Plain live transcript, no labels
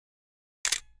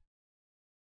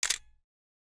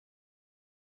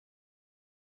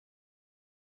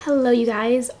Hello you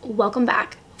guys, welcome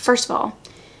back. First of all,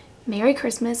 Merry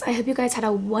Christmas. I hope you guys had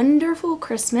a wonderful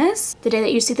Christmas. The day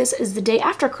that you see this is the day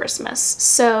after Christmas.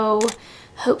 So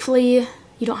hopefully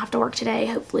you don't have to work today.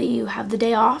 Hopefully you have the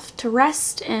day off to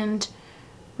rest and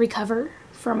recover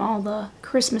from all the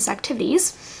Christmas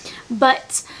activities.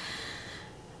 But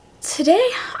today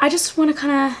I just want to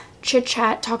kind of chit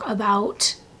chat, talk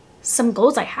about some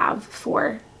goals I have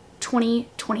for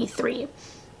 2023.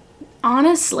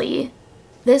 Honestly,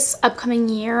 this upcoming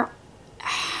year,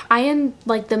 I am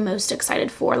like the most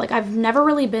excited for. Like I've never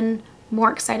really been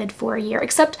more excited for a year,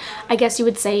 except I guess you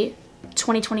would say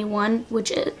 2021,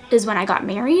 which is when I got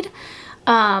married.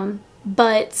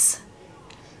 But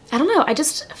I don't know, I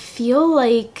just feel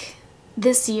like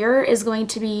this year is going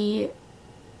to be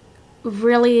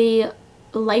really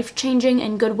life-changing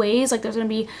in good ways. Like there's going to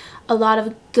be a lot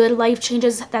of good life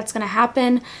changes that's going to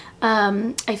happen.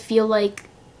 I feel like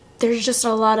there's just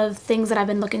a lot of things that I've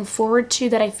been looking forward to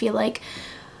that I feel like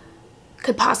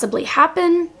could possibly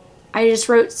happen. I just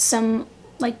wrote some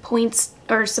like points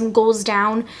or some goals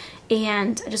down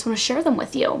and I just want to share them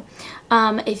with you.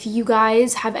 If you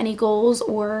guys have any goals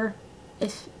or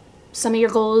if some of your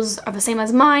goals are the same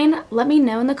as mine, let me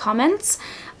know in the comments.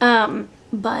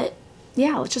 But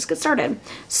yeah, let's just get started.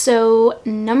 So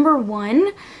number one,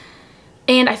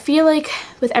 and I feel like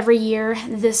with every year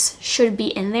this should be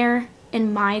in there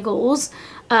in my goals,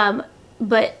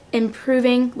 but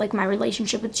improving like my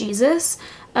relationship with Jesus,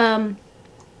 and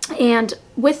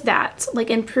with that, like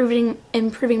improving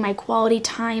my quality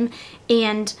time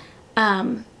and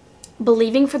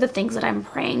believing for the things that I'm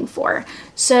praying for.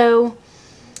 So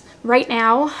right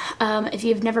now, if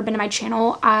you've never been to my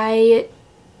channel, I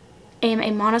am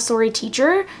a Montessori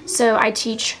teacher. So I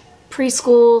teach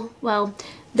preschool. Well,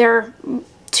 they're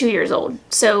 2 years old,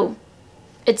 so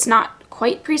it's not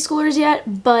quite preschoolers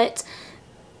yet, but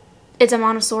it's a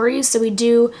Montessori, so we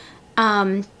do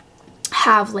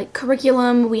have like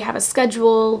curriculum, we have a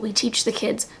schedule, we teach the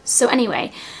kids. So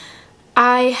anyway,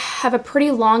 I have a pretty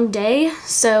long day,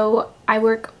 so I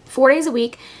work 4 days a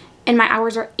week and my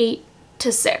hours are 8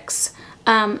 to 6.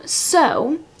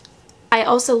 So I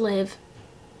also live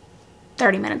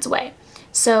 30 minutes away.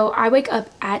 So I wake up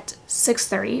at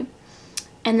 6:30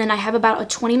 and then I have about a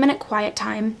 20-minute quiet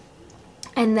time.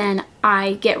 And then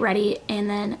I get ready and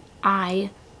then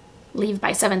I leave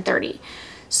by 7:30.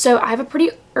 So I have a pretty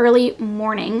early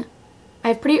morning. I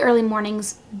have pretty early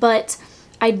mornings, but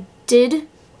I did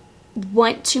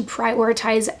want to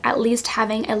prioritize at least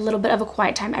having a little bit of a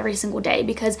quiet time every single day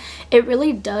because it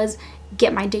really does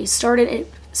get my day started.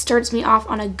 It starts me off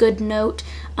on a good note,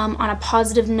 on a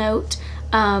positive note,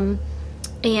 and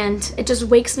it just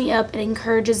wakes me up, it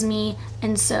encourages me,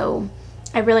 and so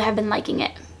I really have been liking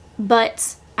it.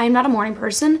 But I'm not a morning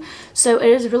person, so it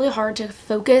is really hard to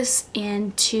focus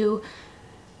and to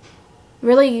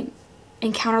really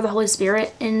encounter the Holy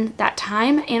Spirit in that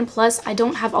time. And plus, I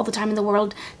don't have all the time in the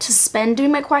world to spend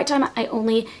doing my quiet time. I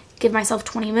only give myself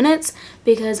 20 minutes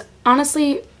because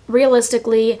honestly,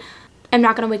 realistically, I'm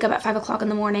not going to wake up at 5 o'clock in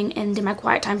the morning and do my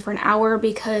quiet time for an hour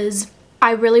because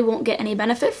I really won't get any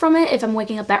benefit from it if I'm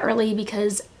waking up that early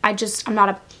because I'm not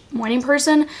a morning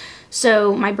person.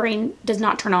 So my brain does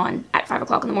not turn on at 5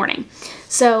 o'clock in the morning.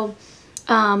 So,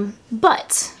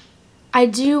 but I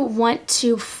do want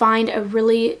to find a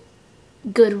really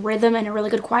good rhythm and a really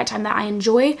good quiet time that I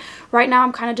enjoy. Right now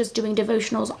I'm kind of just doing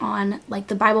devotionals on like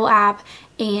the Bible app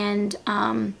and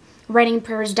writing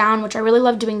prayers down, which I really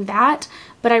love doing that.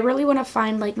 But I really want to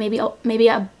find like maybe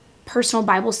a personal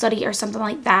Bible study or something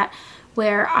like that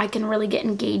where I can really get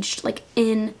engaged like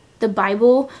in the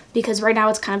Bible, because right now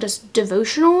it's kind of just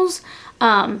devotionals,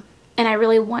 and I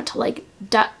really want to like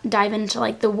dive into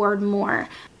like the word more.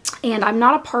 And I'm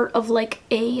not a part of like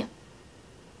a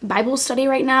Bible study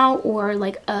right now or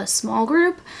like a small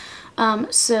group,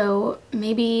 so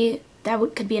maybe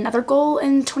that could be another goal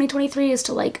in 2023 is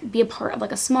to like be a part of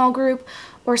like a small group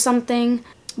or something.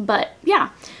 But yeah,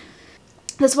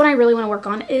 that's what I really want to work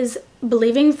on, is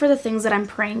believing for the things that I'm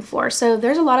praying for. So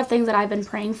there's a lot of things that I've been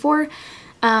praying for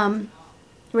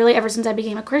really ever since I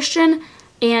became a Christian,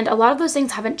 and a lot of those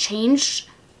things haven't changed.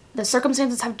 The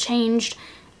circumstances have changed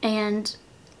and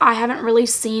I haven't really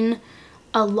seen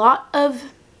a lot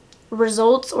of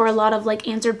results or a lot of like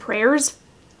answered prayers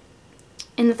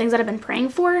in the things that I've been praying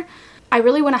for. I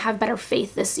really want to have better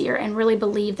faith this year and really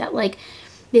believe that like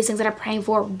these things that I'm praying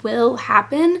for will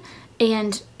happen,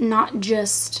 and not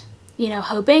just, you know,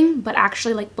 hoping, but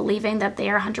actually like believing that they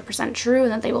are 100% true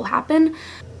and that they will happen,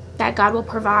 that God will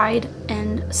provide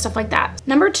and stuff like that.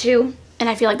 Number two, and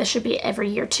I feel like this should be every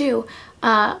year too,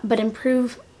 but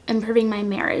improving my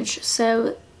marriage.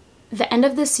 So the end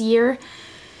of this year,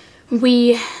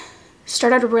 we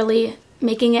started really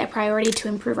making it a priority to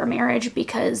improve our marriage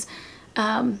because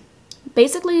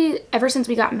basically ever since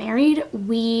we got married,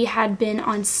 we had been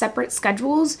on separate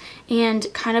schedules and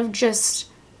kind of just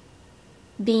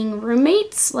being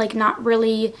roommates, like not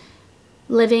really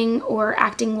living or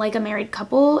acting like a married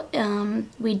couple.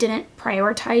 We didn't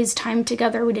prioritize time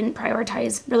together. We didn't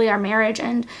prioritize really our marriage,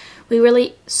 and we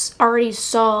really already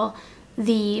saw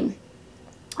the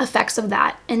effects of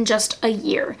that in just a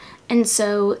year. And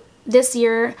so this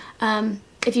year,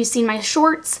 if you've seen my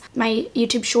shorts, my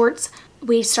YouTube shorts,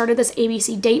 we started this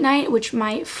ABC date night, which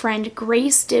my friend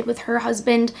Grace did with her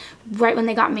husband right when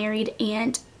they got married,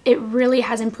 and it really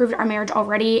has improved our marriage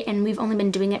already, and we've only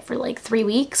been doing it for like 3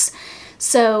 weeks.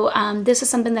 So this is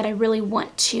something that I really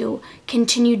want to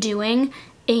continue doing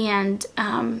and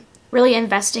really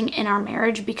investing in our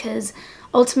marriage, because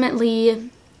ultimately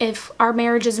if our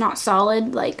marriage is not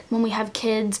solid, like when we have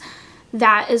kids,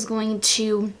 that is going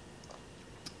to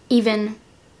even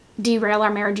derail our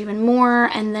marriage even more.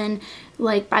 And then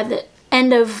like by the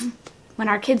end of when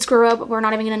our kids grow up, we're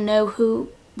not even going to know who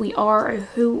we are or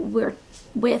who we're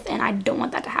with, and I don't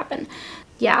want that to happen.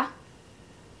 Yeah.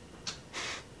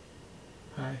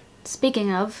 Hi.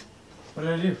 Speaking of. What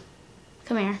did I do?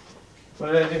 Come here.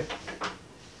 What did I do?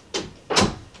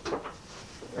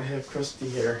 I have crusty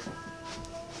hair.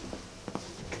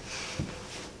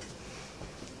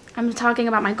 I'm talking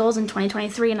about my goals in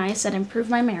 2023, and I said improve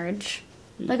my marriage.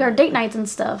 Like our date nights and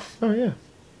stuff. Oh, yeah.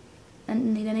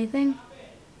 And need anything?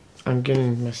 I'm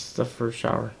getting my stuff for a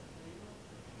shower.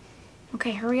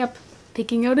 Okay, hurry up.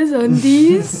 Picking out his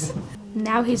undies.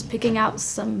 Now he's picking out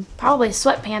some probably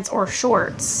sweatpants or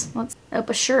shorts. Let's up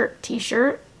a shirt,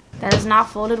 t-shirt. That is not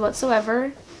folded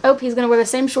whatsoever. Oh, he's gonna wear the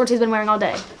same shorts he's been wearing all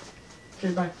day.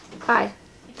 Okay, bye. Bye.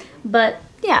 But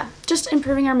yeah, just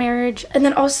improving our marriage. And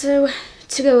then also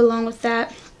to go along with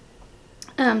that,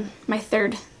 my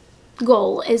third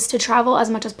goal is to travel as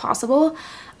much as possible.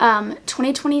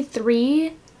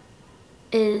 2023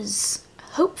 is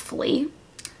hopefully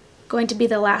going to be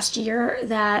the last year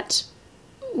that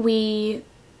we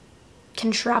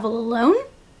can travel alone,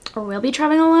 or we'll be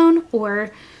traveling alone,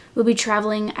 or we'll be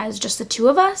traveling as just the two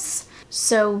of us.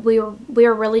 So we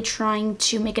are really trying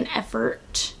to make an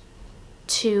effort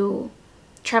to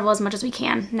travel as much as we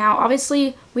can. Now,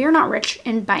 obviously, we are not rich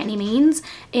by any means,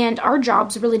 and our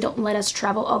jobs really don't let us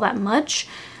travel all that much,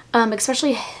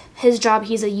 especially his job.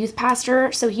 He's a youth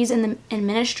pastor, so he's in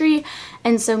ministry,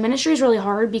 and so ministry is really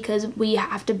hard because we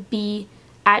have to be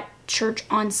at church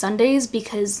on Sundays,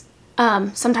 because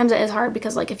sometimes it is hard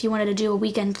because like if you wanted to do a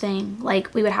weekend thing,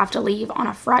 like we would have to leave on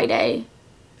a Friday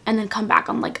and then come back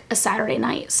on like a Saturday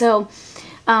night. So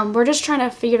we're just trying to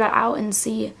figure that out and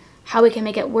see how we can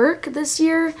make it work this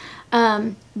year.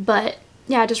 But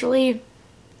yeah, just really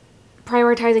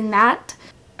prioritizing that,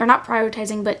 or not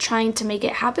prioritizing, but trying to make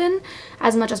it happen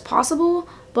as much as possible.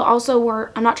 But also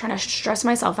I'm not trying to stress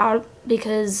myself out,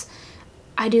 because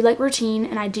I do like routine,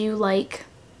 and I do like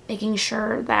making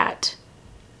sure that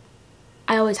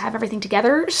I always have everything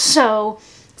together. So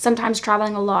sometimes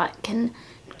traveling a lot can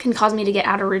cause me to get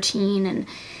out of routine and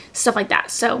stuff like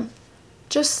that. So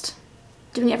just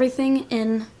doing everything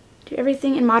in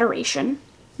moderation.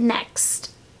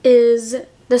 Next is,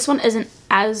 this one isn't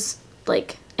as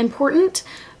like important,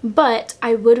 but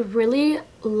I would really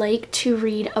like to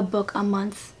read a book a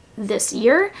month this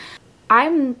year.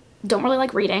 I don't really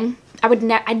like reading.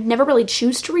 I'd never really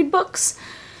choose to read books.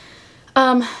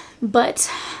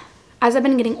 But as I've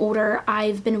been getting older,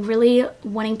 I've been really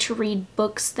wanting to read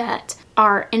books that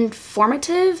are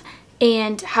informative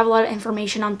and have a lot of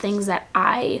information on things that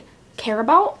I care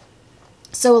about.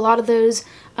 So a lot of those,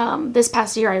 this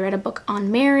past year I read a book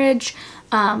on marriage,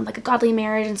 like a godly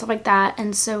marriage and stuff like that.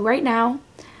 And so right now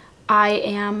I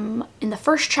am in the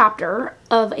first chapter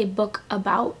of a book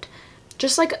about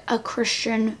just like a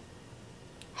Christian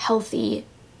healthy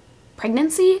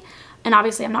pregnancy. And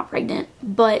obviously I'm not pregnant,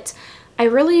 but I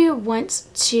really want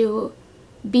to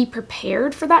be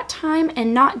prepared for that time,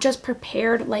 and not just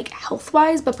prepared like health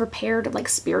wise, but prepared like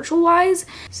spiritual wise.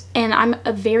 And I'm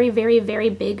a very, very, very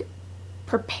big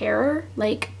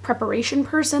preparation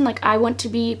person. Like I want to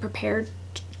be prepared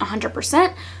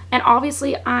 100%. And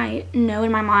obviously I know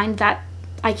in my mind that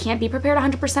I can't be prepared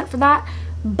 100% for that,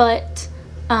 but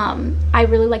I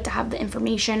really like to have the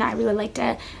information. I really like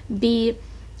to be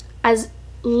as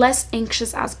less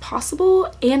anxious as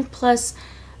possible. And plus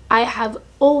I have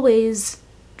always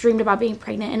dreamed about being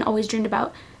pregnant and always dreamed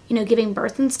about, giving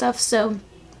birth and stuff. So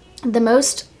the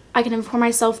most I can inform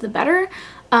myself, the better.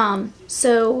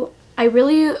 So I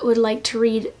really would like to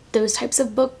read those types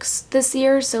of books this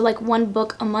year. So like one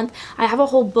book a month. I have a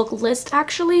whole book list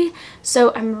actually.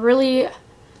 So I'm really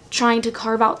trying to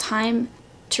carve out time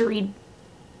to read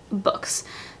books,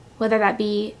 whether that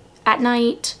be at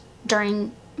night,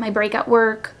 during my break at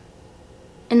work,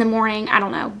 in the morning, I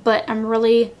don't know. But I'm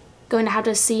really going to have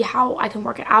to see how I can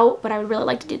work it out, but I would really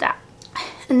like to do that.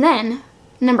 And then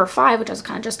number 5, which I was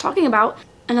kind of just talking about,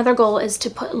 another goal is to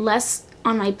put less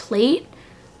on my plate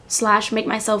 / make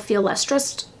myself feel less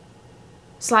stressed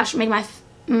 / make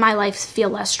my life feel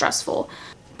less stressful.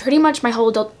 Pretty much my whole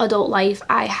adult life,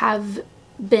 I have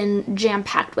been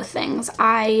jam-packed with things.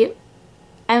 I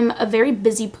am a very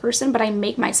busy person, but I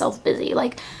make myself busy.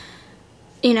 Like,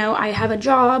 you know, I have a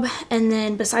job, and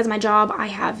then besides my job, I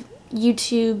have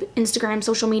YouTube, Instagram,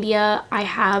 social media. I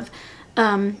have,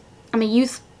 I'm a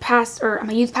youth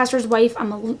pastor's wife.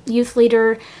 I'm a youth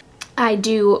leader.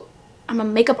 I'm a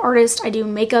makeup artist. I do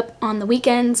makeup on the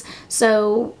weekends.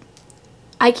 So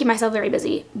I keep myself very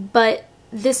busy. But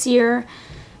this year,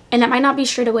 and it might not be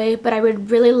straight away, but I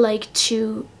would really like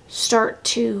to start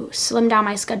to slim down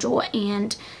my schedule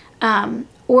and,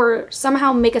 or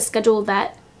somehow make a schedule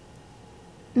that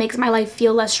makes my life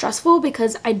feel less stressful,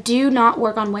 because I do not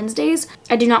work on Wednesdays.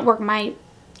 I do not work my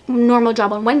normal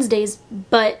job on Wednesdays,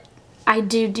 but I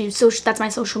do social. That's my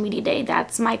social media day.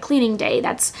 That's my cleaning day.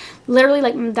 That's literally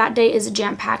like that day is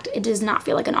jam-packed. It does not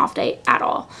feel like an off day at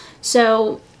all.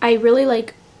 So I really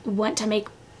like want to make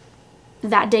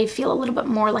that day feel a little bit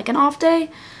more like an off day,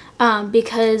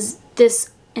 because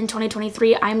in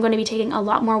 2023, I'm going to be taking a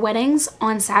lot more weddings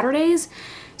on Saturdays.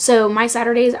 So my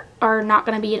Saturdays are not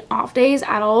going to be off days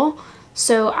at all.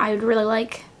 So I would really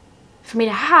like for me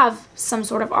to have some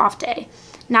sort of off day.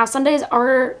 Now Sundays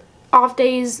are off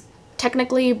days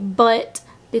technically, but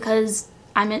because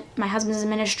my husband's in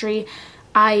ministry,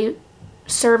 I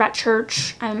serve at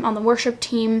church. I'm on the worship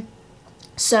team.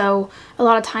 So a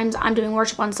lot of times I'm doing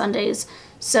worship on Sundays.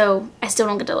 So I still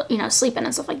don't get to, you know, sleep in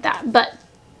and stuff like that. But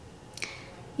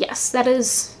yes, that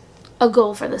is a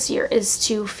goal for this year, is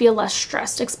to feel less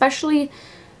stressed, especially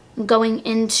going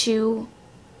into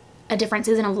a different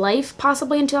season of life,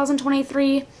 possibly in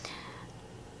 2023.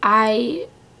 I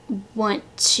want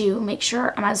to make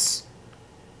sure I'm as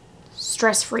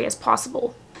stress-free as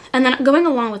possible. And then going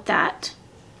along with that,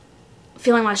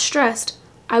 feeling less stressed,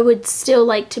 I would still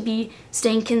like to be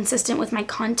staying consistent with my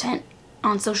content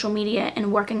on social media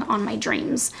and working on my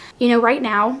dreams. You know, right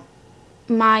now,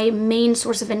 my main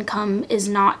source of income is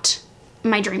not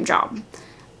my dream job.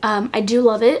 I do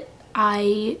love it.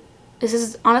 This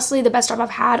is honestly the best job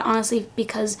I've had, honestly,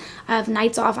 because I have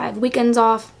nights off, I have weekends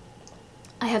off,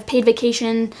 I have paid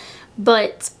vacation,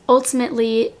 but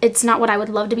ultimately it's not what I would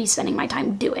love to be spending my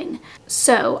time doing.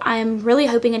 So I'm really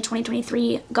hoping in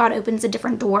 2023 God opens a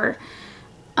different door,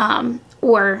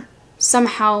 or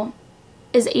somehow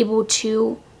is able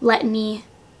to let me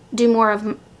do more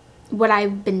of what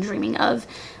I've been dreaming of,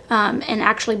 and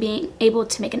actually being able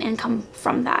to make an income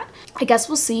from that. I guess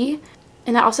we'll see.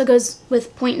 And that also goes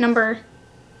with point number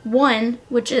 1,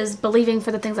 which is believing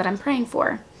for the things that I'm praying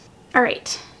for. All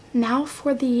right, now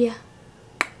for the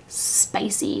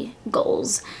spicy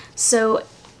goals. So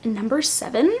number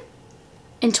 7,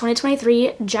 in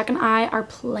 2023, Jack and I are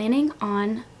planning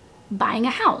on buying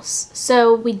a house.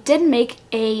 So we did make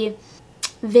a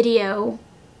video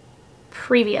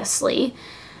previously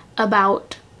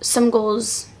about some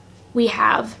goals we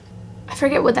have. I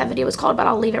forget what that video was called, but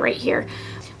I'll leave it right here.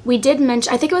 We did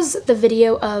mention, I think it was the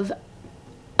video of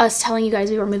us telling you guys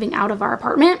we were moving out of our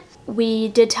apartment. We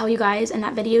did tell you guys in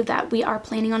that video that we are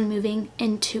planning on moving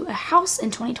into a house in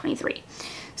 2023.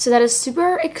 So that is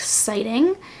super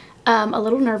exciting. A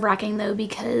little nerve-wracking though,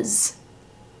 because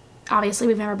obviously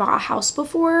we've never bought a house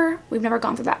before. We've never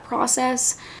gone through that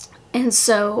process. And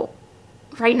so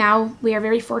right now we are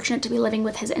very fortunate to be living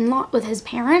with his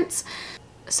parents.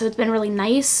 So it's been really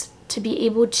nice to be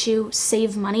able to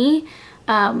save money.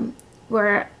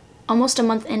 We're almost a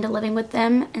month into living with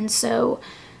them, and so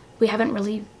we haven't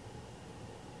really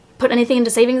put anything into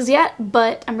savings yet,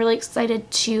 but I'm really excited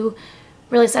to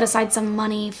really set aside some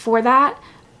money for that.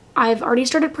 I've already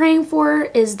started praying for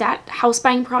is that house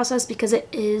buying process, because it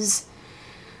is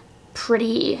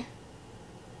pretty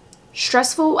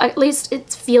stressful. At least it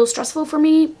feels stressful for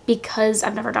me because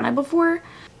I've never done it before.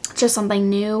 It's just something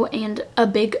new and a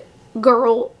big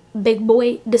girl, big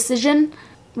boy decision.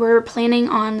 We're planning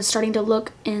on starting to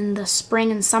look in the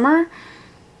spring and summer,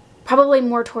 probably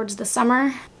more towards the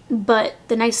summer. But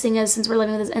the nice thing is, since we're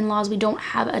living with his in-laws, we don't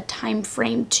have a time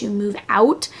frame to move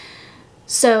out.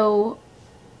 So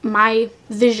my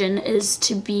vision is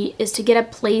to get a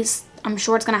place. I'm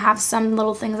sure it's going to have some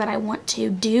little things that I want to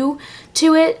do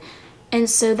to it, And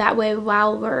so that way,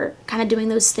 while we're kind of doing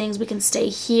those things, we can stay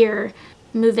here,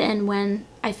 move in when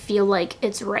I feel like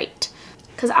it's right.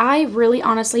 Because I really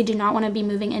honestly do not want to be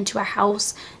moving into a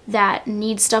house that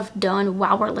needs stuff done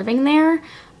while we're living there.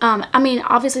 I mean,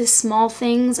 obviously small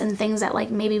things and things that like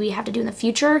maybe we have to do in the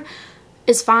future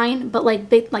is fine, but like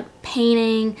big, like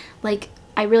painting, like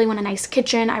I really want a nice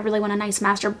kitchen, I really want a nice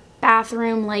master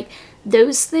bathroom, like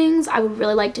those things I would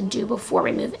really like to do before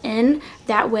we move in.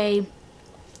 That way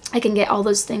I can get all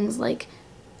those things like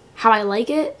how I like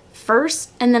it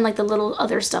first, and then like the little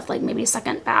other stuff like maybe a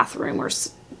second bathroom or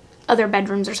other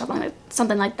bedrooms or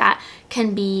something like that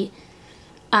can be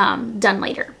done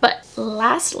later. But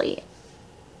lastly,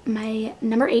 my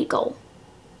number 8 goal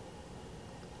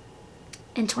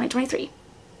in 2023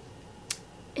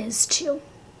 is to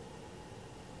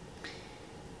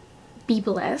be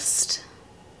blessed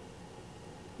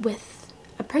with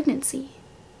a pregnancy.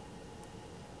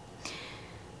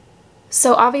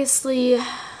 So obviously,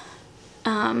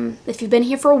 if you've been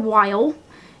here for a while,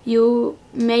 you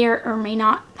may or may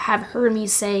not have heard me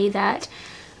say that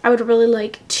I would really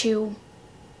like to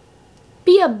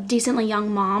be a decently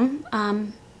young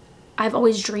mom. I've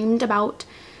always dreamed about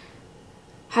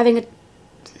having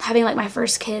like my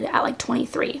first kid at like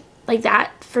 23. Like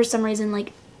that, for some reason,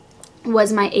 like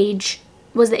was the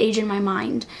age in my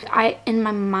mind. I, in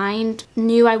my mind,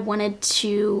 knew I wanted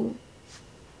to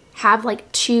have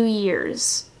like 2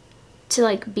 years to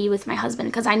like be with my husband,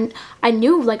 because I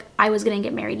knew like I was gonna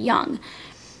get married young,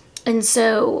 and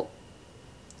so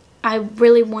I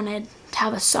really wanted to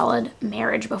have a solid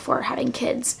marriage before having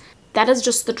kids. That is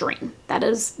just the dream. That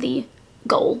is the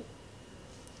goal.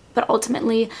 But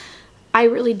ultimately, I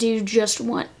really do just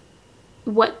want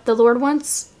what the Lord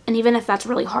wants. And even if that's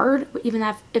really hard, even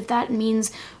if that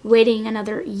means waiting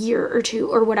another year or 2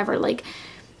 or whatever, like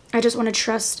I just want to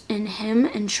trust in Him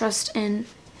and trust in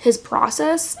His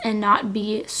process and not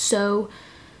be so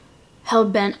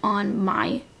hell-bent on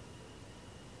my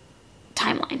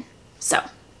timeline. So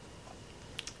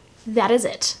that is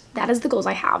it. That is the goals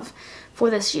I have for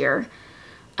this year.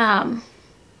 I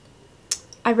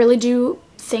really do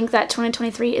think that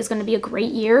 2023 is going to be a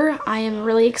great year. I am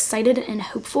really excited and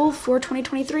hopeful for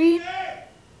 2023.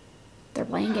 They're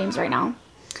playing games right now.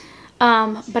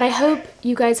 But I hope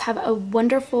you guys have a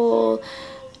wonderful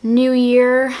new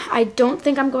year. I don't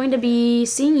think I'm going to be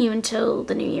seeing you until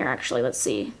the new year, actually. Let's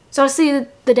see. So I'll see you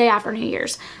the day after New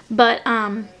Year's. But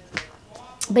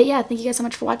yeah, thank you guys so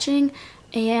much for watching,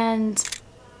 and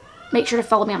make sure to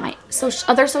follow me on my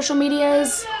other social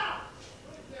medias.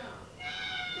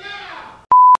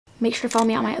 Make sure to follow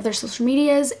me on my other social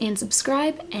medias and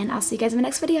subscribe, and I'll see you guys in the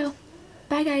next video.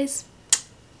 Bye, guys.